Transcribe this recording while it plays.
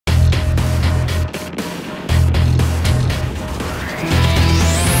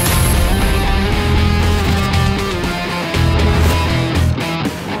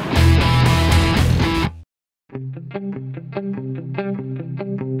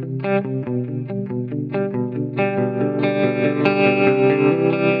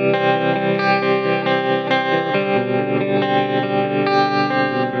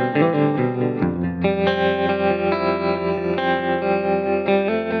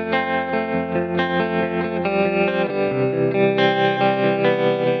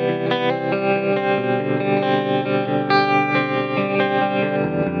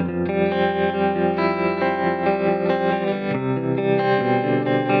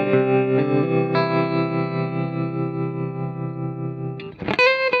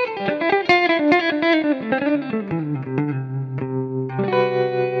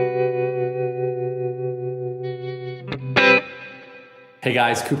Hey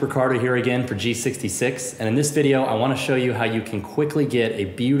guys, Cooper Carter here again for G66, and in this video I want to show you how you can quickly get a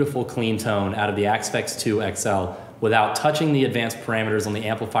beautiful clean tone out of the Axe-Fx 2 XL without touching the advanced parameters on the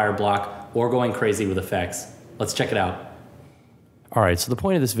amplifier block or going crazy with effects. Let's check it out. Alright, so the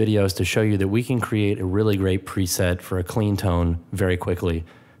point of this video is to show you that we can create a really great preset for a clean tone very quickly.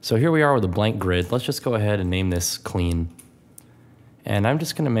 So here we are with a blank grid. Let's just go ahead and name this clean. And I'm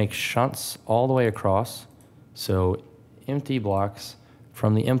just going to make shunts all the way across, so empty blocks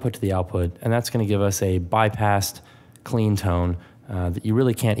from the input to the output, and that's going to give us a bypassed clean tone that you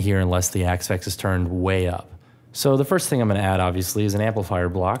really can't hear unless the Axe-Fx is turned way up. So the first thing I'm going to add obviously is an amplifier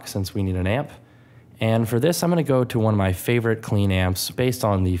block, since we need an amp. And for this I'm going to go to one of my favorite clean amps based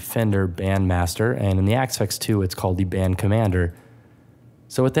on the Fender Bandmaster, and in the Axe-Fx 2 it's called the Band Commander.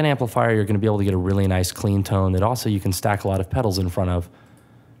 So with that amplifier you're going to be able to get a really nice clean tone that also you can stack a lot of pedals in front of.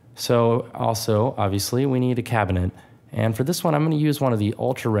 So also obviously we need a cabinet. And for this one, I'm going to use one of the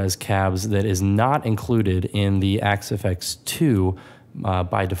ultra-res cabs that is not included in the Axe-Fx 2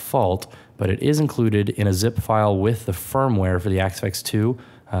 by default, but it is included in a zip file with the firmware for the Axe-Fx 2.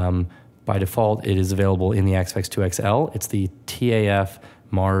 By default, it is available in the Axe-Fx 2 XL. It's the TAF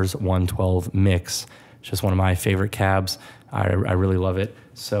Mars 112 Mix. It's just one of my favorite cabs. I really love it.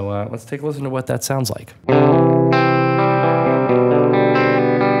 So let's take a listen to what that sounds like.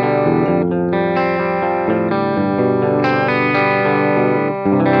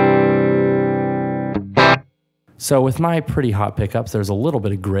 So with my pretty hot pickups, there's a little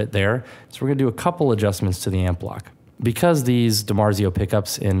bit of grit there, so we're going to do a couple adjustments to the amp block. Because these DiMarzio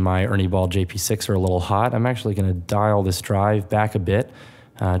pickups in my Ernie Ball JP6 are a little hot, I'm actually going to dial this drive back a bit,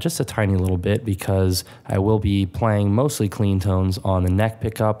 just a tiny little bit, because I will be playing mostly clean tones on the neck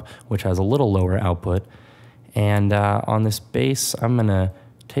pickup, which has a little lower output. And on this bass, I'm going to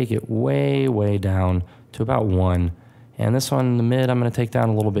take it way, way down to about 1. And this one in the mid, I'm going to take down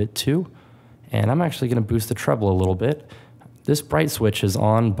a little bit too. And I'm actually going to boost the treble a little bit. This bright switch is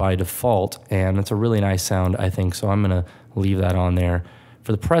on by default, and it's a really nice sound, I think, so I'm going to leave that on there.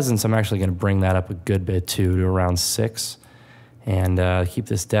 For the presence, I'm actually going to bring that up a good bit too, to around 6, and keep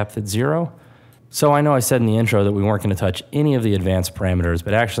this depth at 0. So I know I said in the intro that we weren't going to touch any of the advanced parameters,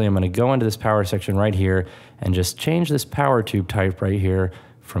 but actually I'm going to go into this power section right here and just change this power tube type right here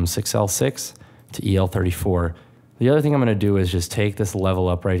from 6L6 to EL34. The other thing I'm going to do is just take this level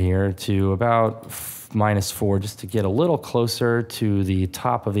up right here to about -4, just to get a little closer to the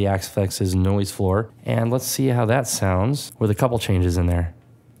top of the Axe-Fx's noise floor. And let's see how that sounds with a couple changes in there.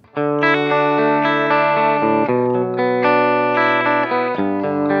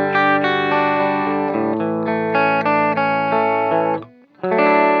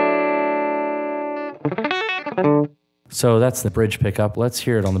 So that's the bridge pickup. Let's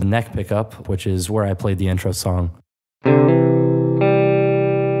hear it on the neck pickup, which is where I played the intro song.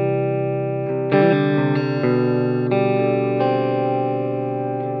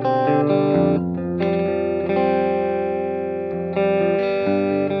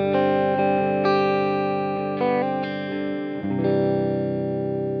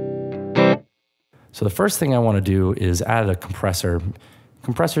 So the first thing I want to do is add a compressor.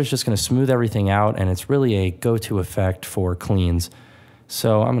 Compressor is just going to smooth everything out, and it's really a go-to effect for cleans.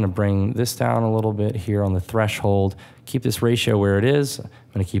 So I'm going to bring this down a little bit here on the threshold, keep this ratio where it is. I'm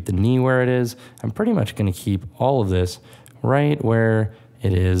going to keep the knee where it is. I'm pretty much going to keep all of this right where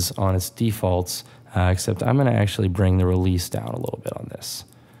it is on its defaults, except I'm going to actually bring the release down a little bit on this.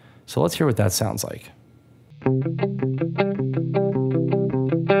 So let's hear what that sounds like.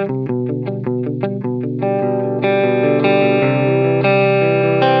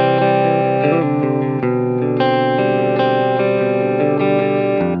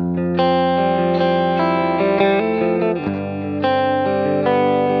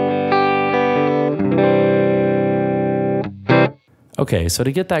 Okay, so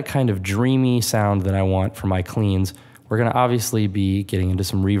to get that kind of dreamy sound that I want for my cleans, we're going to obviously be getting into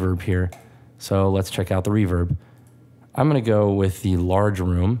some reverb here. So let's check out the reverb. I'm going to go with the large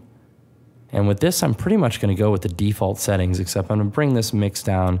room, And with this, I'm pretty much gonna go with the default settings, except I'm gonna bring this mix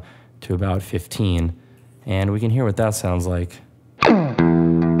down to about 15, and we can hear what that sounds like.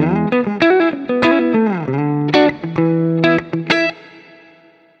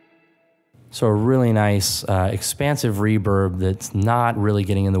 So a really nice, expansive reverb that's not really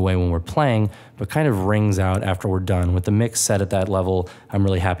getting in the way when we're playing, but kind of rings out after we're done. With the mix set at that level, I'm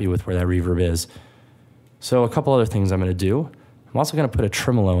really happy with where that reverb is. So a couple other things I'm gonna do. I'm also gonna put a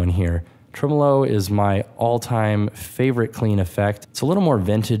tremolo in here. Tremolo is my all-time favorite clean effect. It's a little more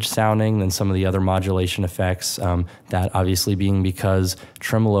vintage sounding than some of the other modulation effects, that obviously being because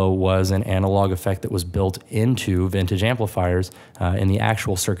tremolo was an analog effect that was built into vintage amplifiers in the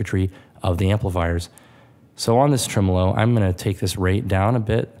actual circuitry of the amplifiers. So on this tremolo, I'm gonna take this rate down a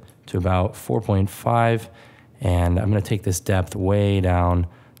bit to about 4.5, and I'm gonna take this depth way down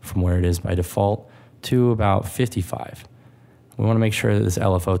from where it is by default to about 55. We want to make sure that this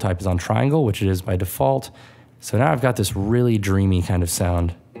LFO type is on triangle, which it is by default. So now I've got this really dreamy kind of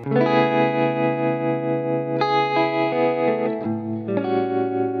sound.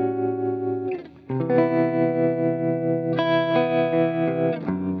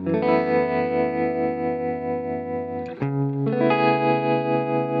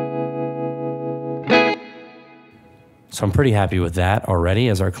 So I'm pretty happy with that already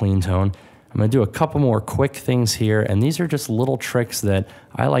as our clean tone. I'm gonna do a couple more quick things here, and these are just little tricks that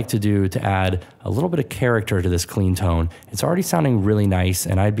I like to do to add a little bit of character to this clean tone. It's already sounding really nice,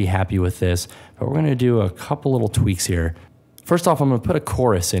 and I'd be happy with this, but we're gonna do a couple little tweaks here. First off, I'm gonna put a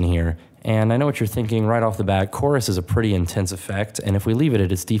chorus in here, and I know what you're thinking right off the bat. Chorus is a pretty intense effect, and if we leave it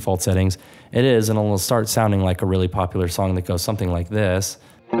at its default settings, it is, and it'll start sounding like a really popular song that goes something like this.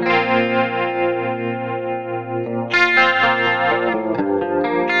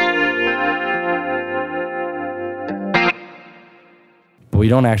 We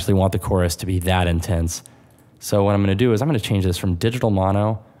don't actually want the chorus to be that intense. So what I'm gonna do is I'm gonna change this from digital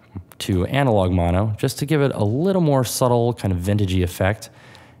mono to analog mono, just to give it a little more subtle, kind of vintagey effect.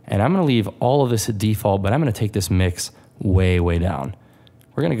 And I'm gonna leave all of this at default, but I'm gonna take this mix way, way down.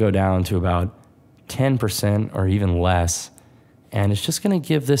 We're gonna go down to about 10% or even less. And it's just gonna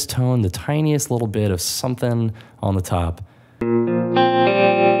give this tone the tiniest little bit of something on the top.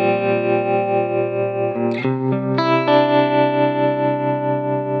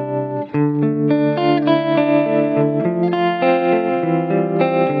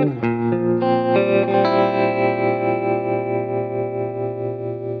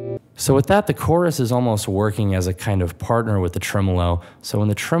 So with that, the chorus is almost working as a kind of partner with the tremolo. So when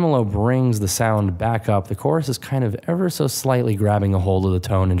the tremolo brings the sound back up, the chorus is kind of ever so slightly grabbing a hold of the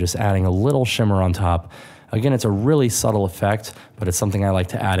tone and just adding a little shimmer on top. Again, it's a really subtle effect, but it's something I like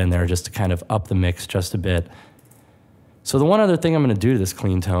to add in there just to kind of up the mix just a bit. So the one other thing I'm gonna do to this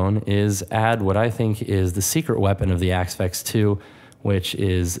clean tone is add what I think is the secret weapon of the Axe-Fx 2, which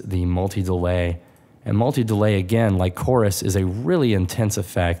is the multi-delay. And multi-delay, again, like chorus, is a really intense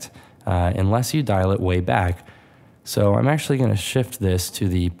effect unless you dial it way back. So I'm actually gonna shift this to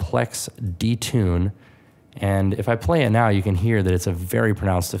the Plex detune. And if I play it now, you can hear that it's a very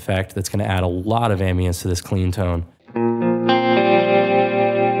pronounced effect that's gonna add a lot of ambience to this clean tone.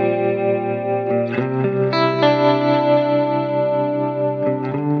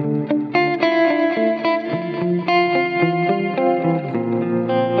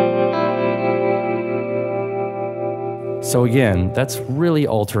 So again, that's really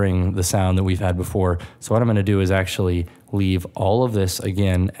altering the sound that we've had before. So what I'm gonna do is actually leave all of this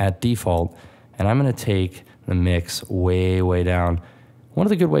again at default, and I'm gonna take the mix way, way down. One of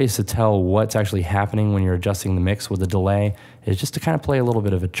the good ways to tell what's actually happening when you're adjusting the mix with the delay is just to kind of play a little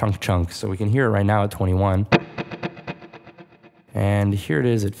bit of a chunk. So we can hear it right now at 21. And here it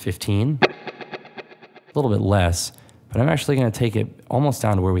is at 15. A little bit less, but I'm actually gonna take it almost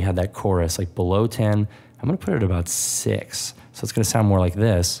down to where we had that chorus, like below 10. I'm gonna put it at about 6. So it's gonna sound more like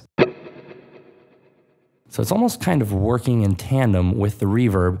this. So it's almost kind of working in tandem with the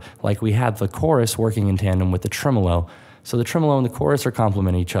reverb, like we had the chorus working in tandem with the tremolo. So the tremolo and the chorus are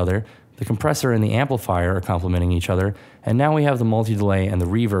complementing each other, the compressor and the amplifier are complementing each other, and now we have the multi-delay and the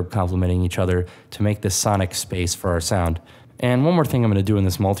reverb complementing each other to make this sonic space for our sound. And one more thing I'm gonna do in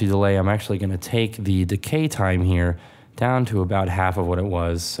this multi-delay, I'm actually gonna take the decay time here down to about half of what it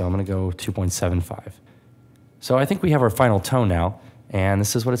was. So I'm gonna go 2.75. So I think we have our final tone now, and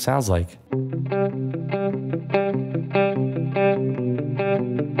this is what it sounds like.